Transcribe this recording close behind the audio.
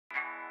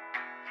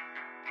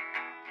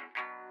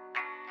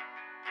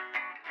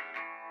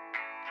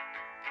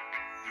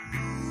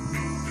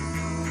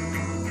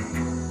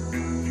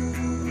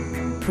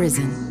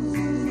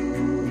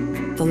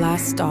Prison. The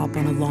last stop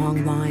on a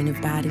long line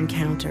of bad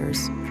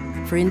encounters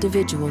for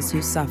individuals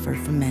who suffer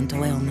from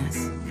mental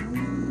illness.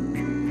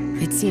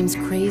 It seems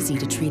crazy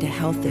to treat a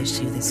health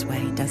issue this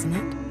way, doesn't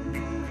it?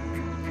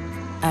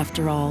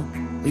 After all,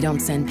 we don't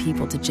send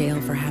people to jail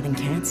for having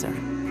cancer.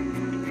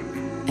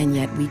 And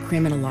yet we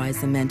criminalize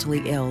the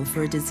mentally ill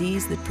for a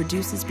disease that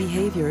produces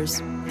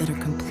behaviors that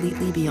are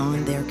completely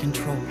beyond their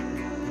control.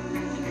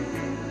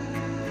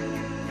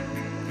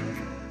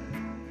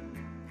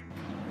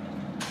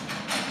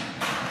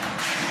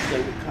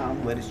 They would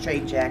come with a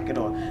straitjacket,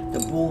 or the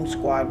boom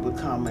squad would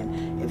come,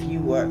 and if you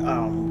were,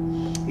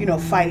 you know,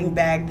 fighting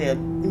back, they'd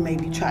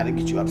maybe try to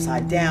get you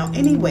upside down,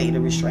 any way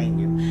to restrain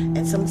you.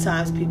 And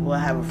sometimes people will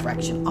have a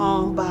fractured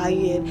arm by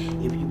it.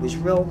 If you was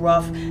real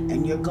rough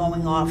and you're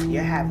going off,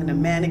 you're having a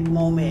manic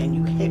moment and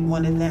you hit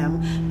one of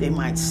them, they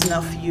might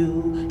snuff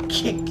you,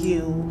 kick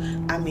you.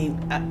 I mean,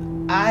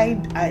 I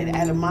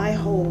out of my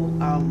whole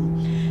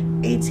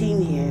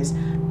 18 years,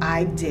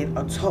 I did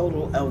a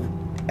total of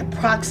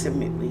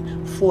approximately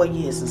 4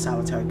 years in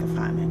solitary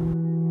confinement.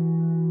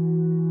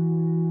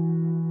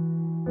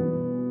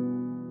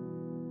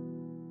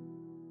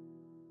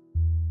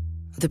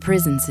 The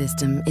prison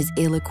system is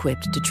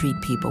ill-equipped to treat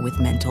people with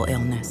mental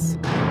illness.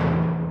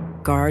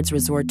 Guards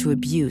resort to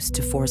abuse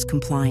to force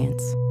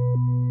compliance.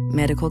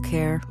 Medical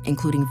care,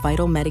 including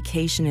vital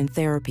medication and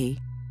therapy,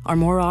 are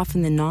more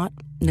often than not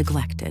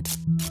neglected.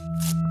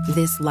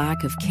 This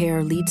lack of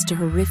care leads to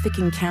horrific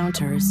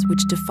encounters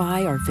which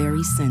defy our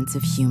very sense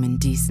of human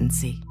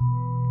decency.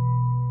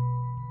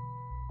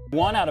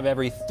 1 out of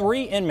every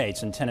 3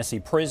 inmates in Tennessee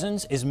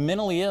prisons is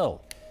mentally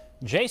ill.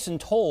 Jason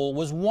Toll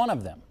was one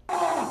of them.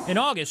 In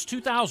August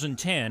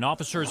 2010,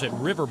 officers at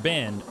River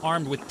Bend,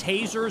 armed with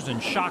tasers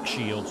and shock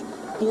shields,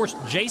 forced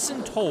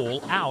Jason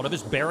Toll out of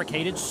his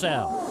barricaded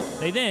cell.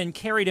 They then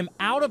carried him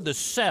out of the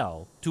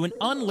cell to an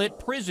unlit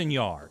prison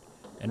yard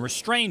and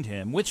restrained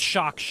him with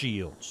shock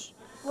shields.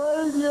 We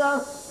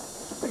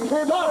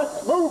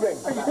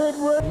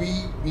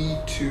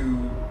need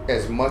to,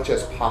 as much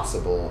as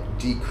possible,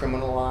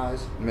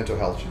 decriminalize mental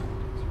health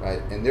challenges,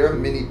 right? And there are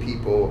many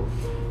people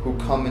who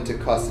come into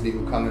custody,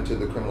 who come into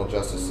the criminal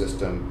justice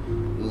system,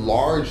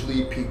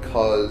 largely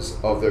because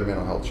of their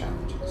mental health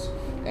challenges.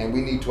 And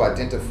we need to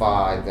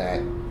identify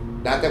that,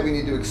 not that we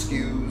need to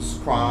excuse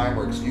crime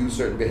or excuse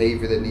certain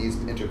behavior that needs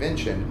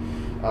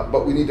intervention,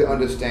 but we need to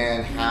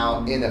understand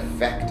how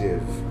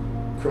ineffective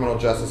criminal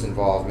justice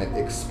involvement,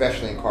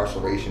 especially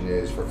incarceration,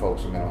 is for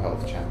folks with mental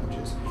health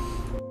challenges.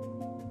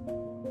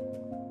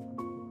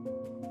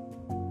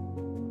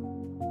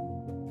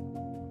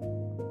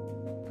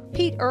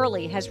 Pete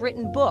Early has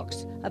written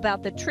books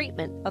about the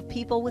treatment of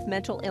people with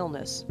mental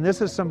illness. This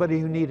is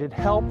somebody who needed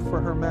help for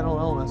her mental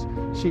illness.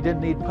 She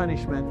didn't need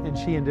punishment, and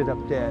she ended up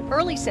dead.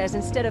 Early says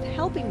instead of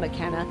helping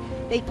McKenna,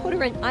 they put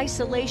her in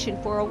isolation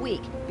for a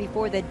week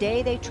before the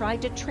day they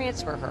tried to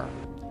transfer her.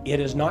 It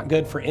is not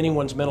good for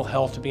anyone's mental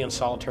health to be in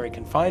solitary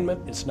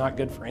confinement. It's not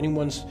good for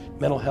anyone's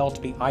mental health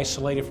to be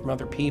isolated from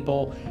other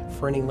people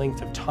for any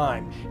length of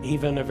time,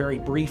 even a very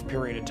brief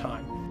period of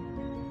time.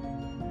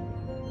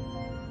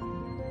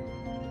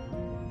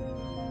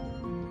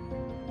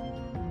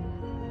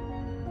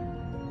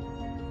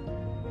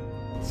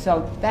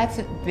 So that's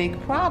a big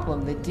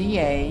problem. The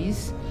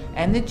DAs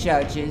and the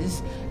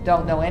judges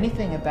don't know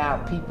anything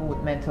about people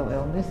with mental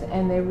illness,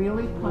 and they're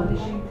really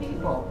punishing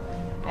people.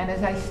 And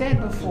as I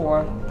said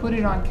before, put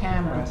it on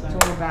camera. It's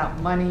all about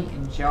money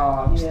and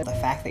jobs. The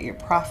fact that you're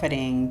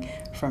profiting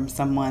from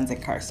someone's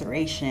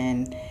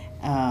incarceration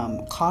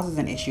causes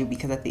an issue,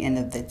 because at the end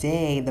of the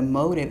day, the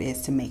motive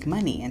is to make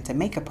money and to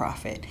make a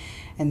profit.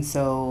 And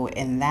so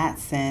in that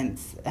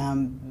sense,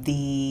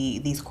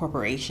 these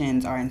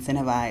corporations are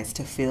incentivized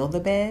to fill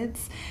the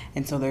beds.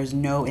 And so there's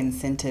no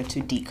incentive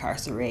to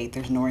decarcerate.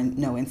 There's no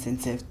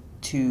incentive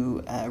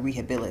to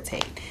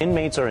rehabilitate.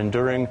 Inmates are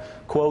enduring,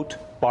 quote,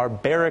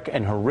 barbaric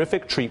and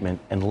horrific treatment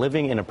and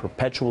living in a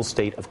perpetual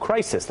state of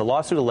crisis. The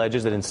lawsuit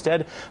alleges that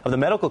instead of the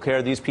medical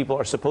care these people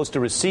are supposed to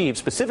receive,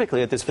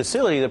 specifically at this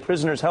facility, the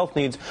prisoners' health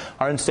needs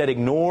are instead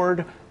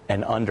ignored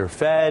and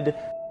underfed.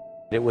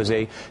 It was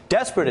a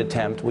desperate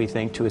attempt, we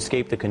think, to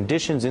escape the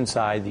conditions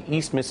inside the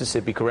East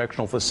Mississippi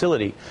Correctional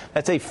Facility.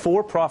 That's a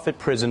for-profit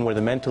prison where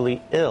the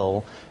mentally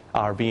ill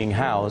are being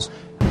housed.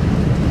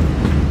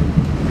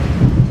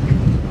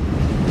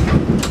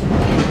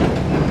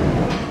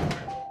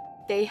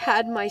 They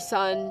had my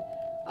son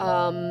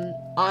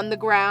on the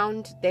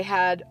ground. They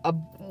had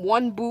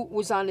one boot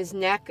was on his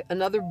neck,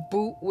 another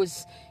boot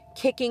was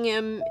kicking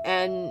him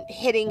and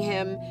hitting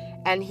him,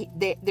 and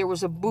there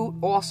was a boot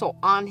also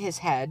on his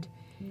head.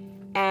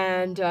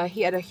 And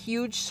he had a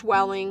huge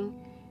swelling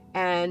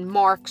and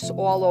marks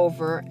all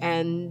over,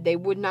 and they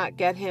would not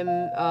get him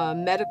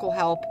medical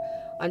help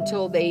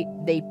until they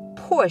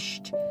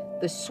pushed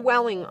the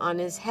swelling on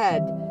his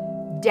head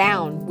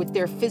down with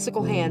their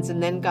physical hands,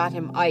 and then got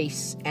him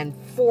ice and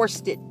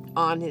forced it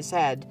on his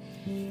head,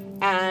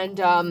 and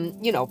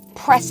you know,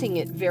 pressing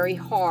it very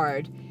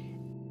hard.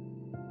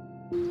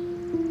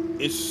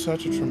 It's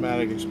such a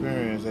traumatic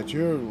experience that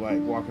you're like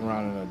walking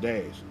around in a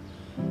daze.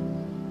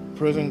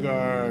 Prison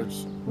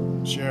guards,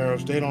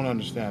 sheriffs, they don't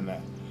understand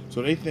that.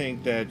 So they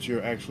think that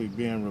you're actually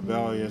being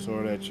rebellious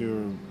or that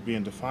you're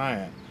being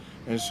defiant.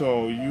 And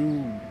so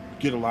you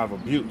get a lot of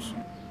abuse.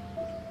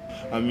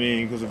 I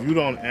mean, because if you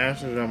don't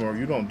answer them or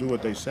you don't do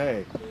what they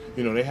say,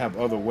 you know, they have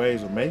other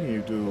ways of making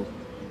you do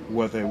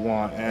what they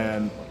want.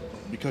 And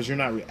because you're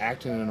not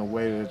reacting in a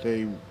way that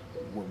they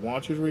would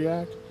want you to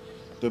react,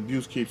 the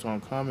abuse keeps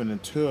on coming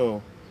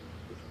until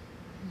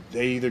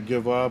they either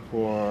give up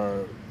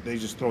or they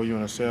just throw you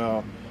in a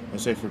cell and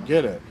say,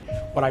 forget it.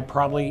 What I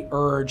probably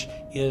urge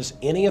is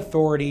any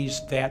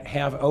authorities that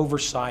have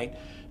oversight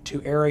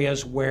to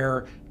areas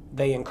where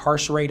they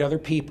incarcerate other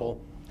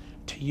people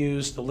to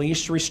use the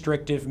least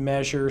restrictive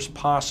measures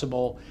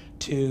possible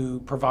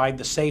to provide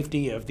the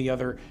safety of the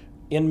other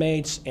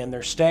inmates and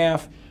their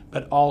staff,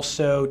 but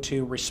also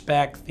to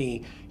respect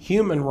the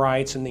human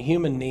rights and the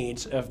human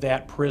needs of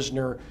that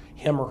prisoner,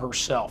 him or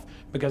herself,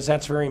 because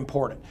that's very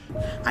important.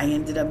 I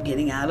ended up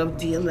getting out of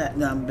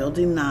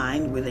Building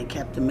 9, where they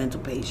kept the mental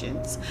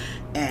patients,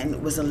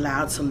 and was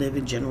allowed to live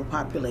in general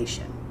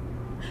population.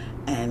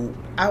 And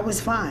I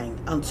was fine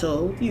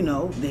until, you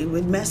know, they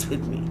would mess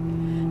with me.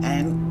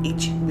 And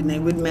when they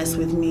would mess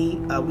with me,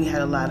 we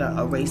had a lot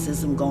of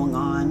racism going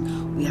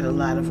on. We had a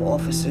lot of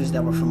officers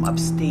that were from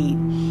upstate.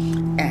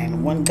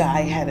 And one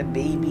guy had a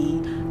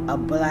baby, a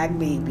black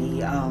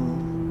baby,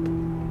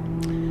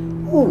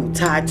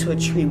 tied to a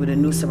tree with a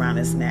noose around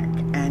his neck.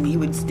 And he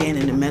would stand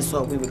in the mess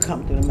hall. We would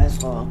come through the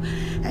mess hall,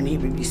 and he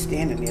would be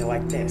standing there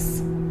like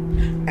this.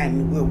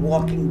 And we're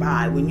walking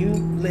by. When you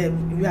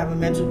have a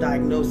mental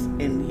diagnosis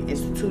in the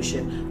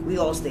institution, we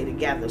all stay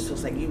together. So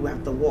it's like you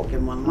have to walk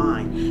in one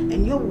line.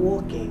 And you're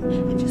walking,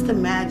 and just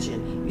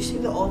imagine, you see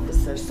the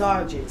officer,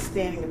 sergeant,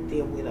 standing up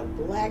there with a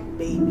black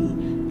baby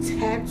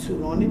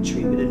tattooed on the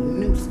tree with a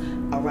noose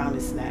around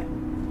his neck.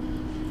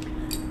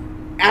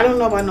 I don't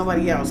know about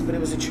nobody else, but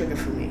it was a trigger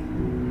for me.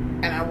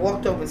 And I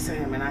walked over to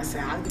him and I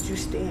said, how could you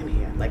stand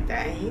here like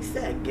that? And he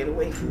said, get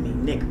away from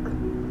me,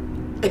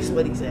 nigger. That's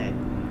what he said.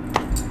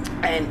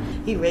 And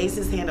he raised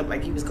his hand up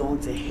like he was going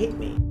to hit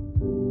me.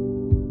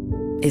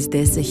 Is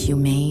this a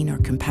humane or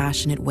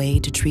compassionate way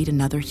to treat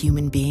another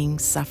human being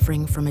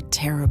suffering from a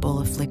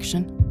terrible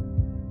affliction?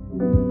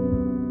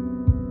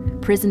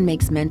 Prison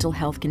makes mental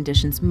health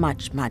conditions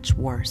much, much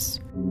worse.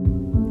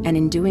 And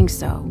in doing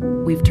so,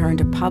 we've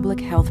turned a public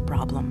health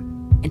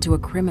problem into a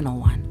criminal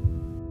one.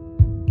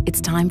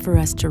 It's time for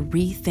us to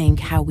rethink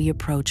how we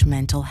approach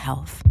mental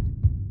health.